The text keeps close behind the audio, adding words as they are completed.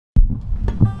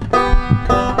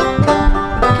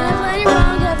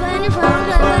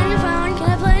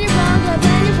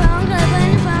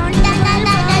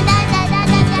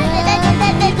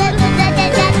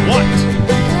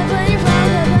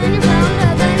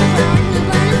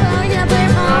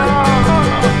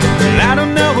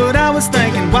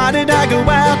go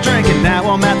out drinking. Now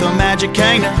I'm at the Magic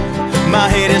Kingdom. My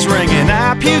head is ringing.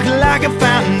 I puke like a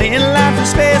fountain in line for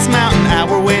Space Mountain.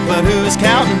 Hour wait, but who's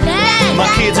counting? My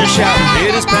kids are shouting,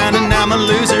 head is pounding, I'm a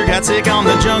loser. Got sick on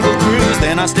the Jungle Cruise,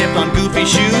 then I stepped on goofy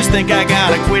shoes. Think I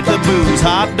gotta quit the booze.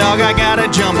 Hot dog, I got a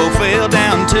jumbo. Fell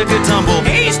down, took a tumble.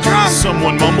 He's drunk,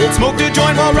 someone mumbled. Smoked a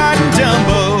joint while riding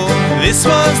Dumbo. This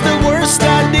was the worst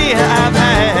idea I've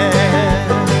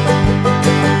had.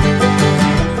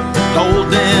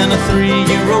 Holding a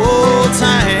 3-year-old's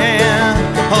hand,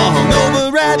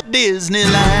 hungover at Disneyland.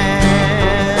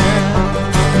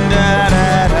 Da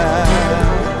da da,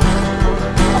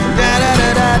 da da da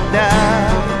da da,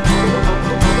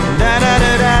 da da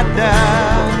da da da.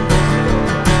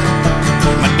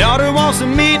 My daughter wants to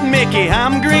meet Mickey.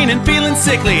 I'm green and feeling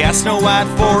sickly. Asked Snow White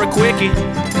for a quickie.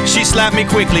 She slapped me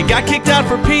quickly. Got kicked out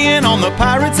for peeing on the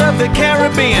Pirates of the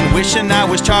Caribbean. Wishing I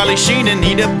was Charlie Sheen and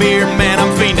need a beer, man,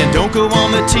 I'm fiending. Don't go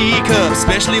on the teacup,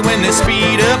 especially when they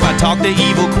speed up. I talked the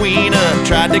evil queen up,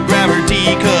 tried to grab her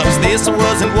teacups. This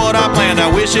wasn't what I planned,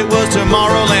 I wish it was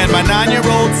Tomorrowland. My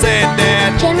 9-year-old said,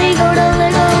 Dad, can we go to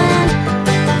Legoland?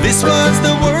 This was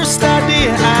the worst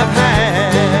idea I've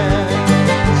had.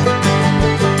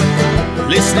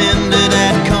 Listening to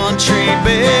that country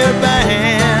bear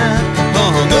band,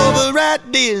 hungover at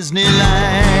Disneyland.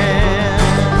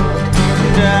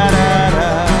 Da da da,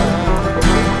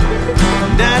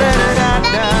 da da da da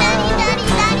da,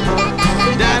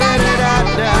 da da da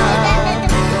da.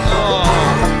 Oh,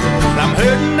 I'm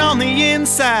hurting on the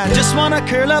inside, just wanna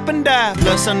curl up and die.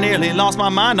 Plus I nearly lost my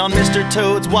mind on Mr.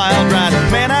 Toad's Wild Ride.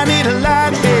 Man, I need a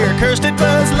light here, cursed at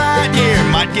Buzz Lightyear.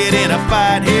 Might get in a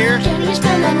fight here. Can we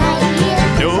spend the night here?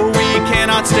 No, we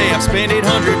cannot stay. I've spent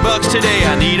 $800 today.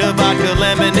 I need a vodka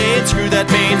lemonade. Screw that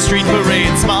Main Street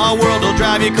parade. Small world will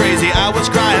drive you crazy. I was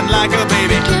crying like a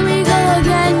baby. Can we go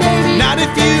again, baby? Not if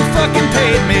you fucking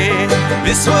paid me.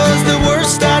 This was the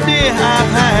worst idea I've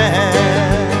had.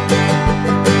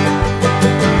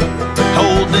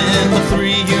 Holding the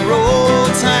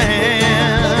 3-year-old's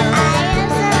hand.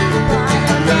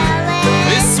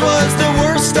 This was the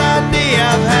worst idea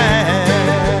I've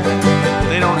had.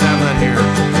 They don't have that here.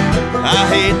 I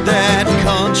hate that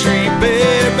country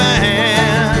bear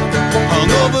band,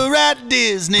 hungover at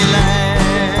Disneyland.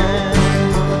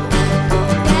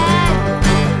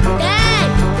 Dad!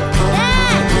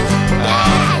 Dad!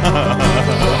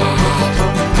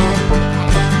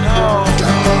 No.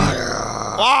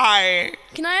 Why?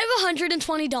 Can I have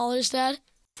 $120, Dad?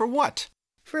 For what?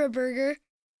 For a burger?